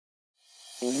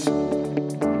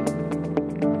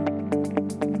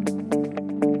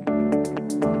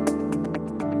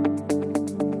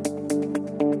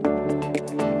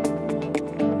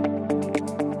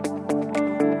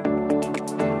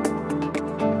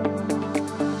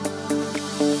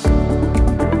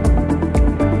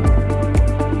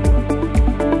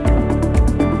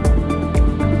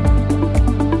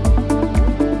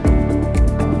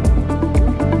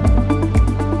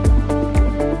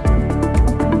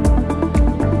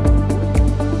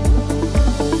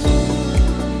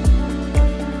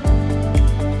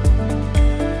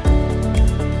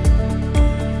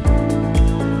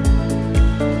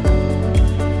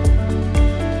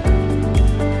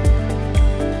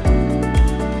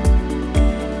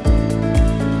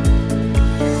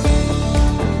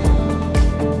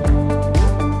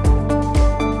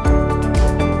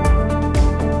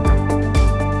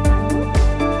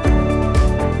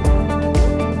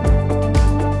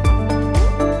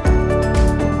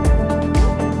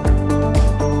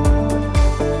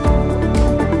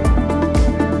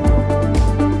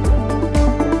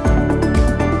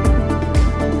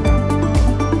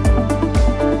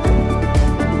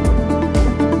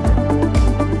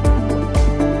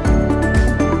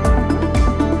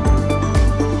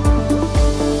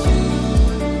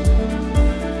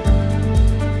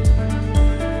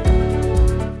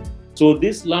So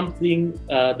this LMIC thing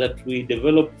that we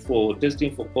developed for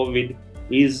testing for COVID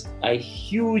is a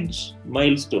huge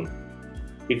milestone,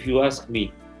 if you ask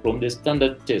me, from the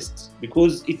standard tests,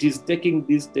 because it is taking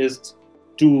this test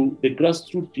to the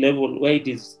grassroots level where it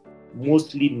is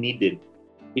mostly needed.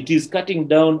 It is cutting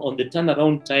down on the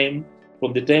turnaround time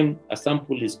from the time a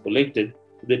sample is collected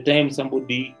to the time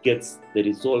somebody gets the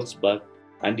results back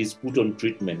and is put on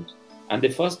treatment. And the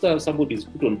faster somebody is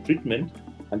put on treatment,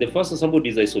 and the faster somebody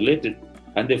is isolated,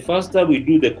 and the faster we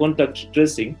do the contact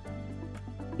tracing,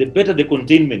 the better the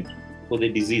containment for the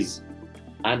disease.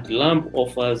 And LMIC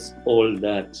offers all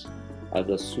that as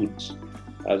a suite,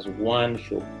 as one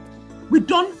shop. We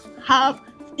don't have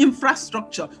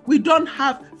infrastructure, we don't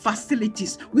have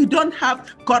facilities, we don't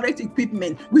have correct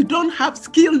equipment, we don't have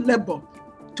skilled labor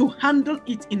to handle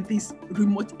it in these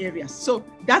remote areas. So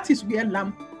that is where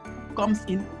LMIC comes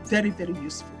in very, very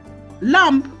useful.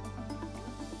 LMIC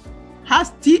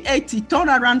has TAT,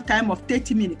 turnaround time of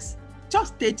 30 minutes,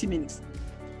 just 30 minutes.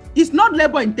 It's not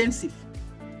labor intensive.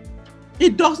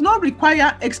 It does not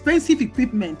require expensive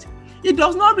equipment. It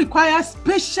does not require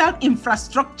special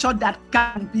infrastructure that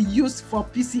can be used for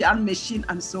PCR machine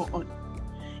and so on.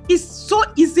 It's so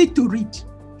easy to read.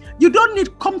 You don't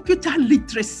need computer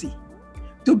literacy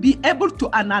to be able to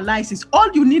analyze it. All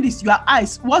you need is your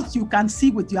eyes, what you can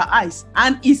see with your eyes.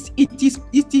 And it is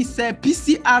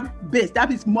PCR based,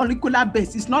 that is molecular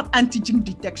based. It's not antigen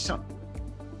detection.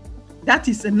 That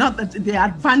is another, the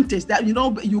advantage that,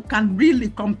 you can really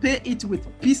compare it with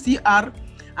PCR,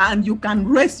 and you can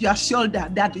raise your shoulder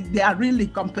that they are really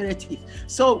comparative.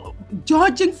 So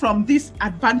judging from these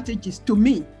advantages, to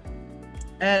me,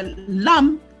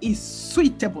 LMIC is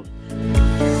suitable.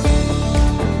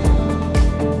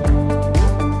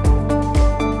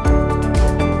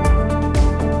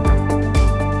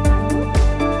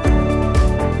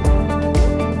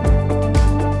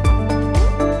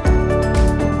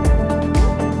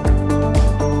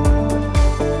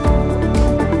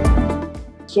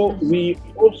 So we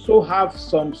also have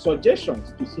some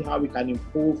suggestions to see how we can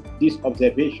improve this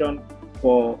observation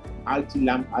for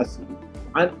LMIC assay.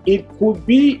 And it could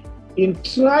be in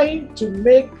trying to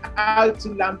make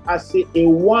LMIC assay a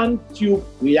one-tube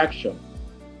reaction.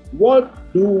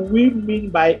 What do we mean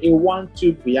by a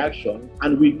one-tube reaction?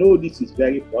 And we know this is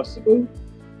very possible,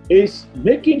 is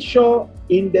making sure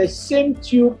in the same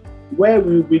tube where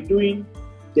we'll be doing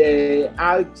the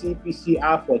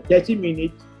RT-PCR for 30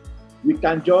 minutes, we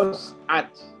can just add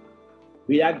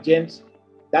reagents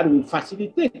that will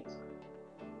facilitate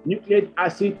nucleic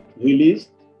acid release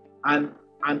and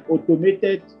an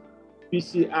automated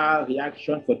PCR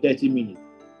reaction for 30 minutes.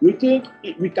 We think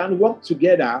we can work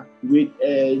together with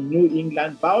New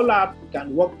England BioLabs, we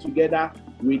can work together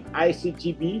with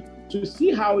ICGEB to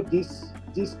see how this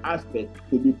aspect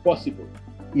could be possible.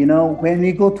 When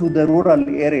we go to the rural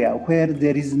area where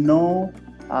there is no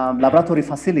laboratory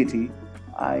facility,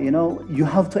 you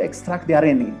have to extract the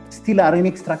RNA. Still, RNA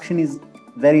extraction is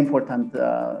very important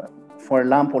for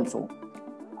LMIC also.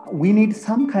 We need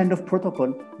some kind of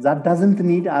protocol that doesn't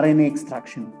need RNA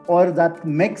extraction, or that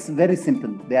makes very simple,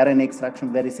 the RNA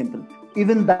extraction very simple.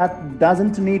 Even that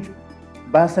doesn't need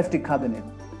biosafety cabinet.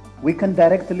 We can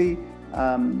directly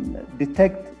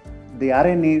detect the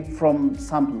RNA from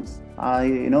samples.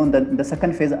 In the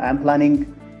second phase, I'm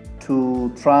planning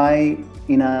to try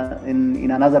in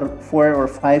another 4 or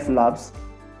 5 labs,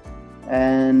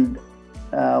 and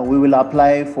we will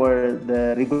apply for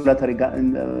the regulatory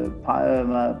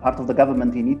part of the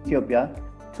government in Ethiopia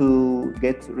to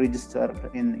get registered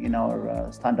in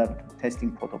our standard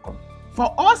testing protocol.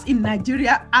 For us in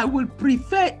Nigeria, I would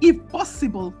prefer, if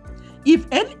possible, if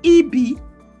NEB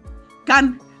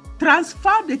can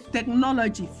transfer the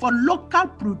technology for local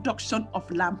production of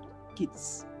LAMP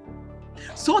kits,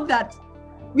 so that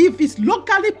if it's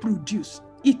locally produced,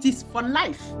 it is for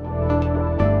life.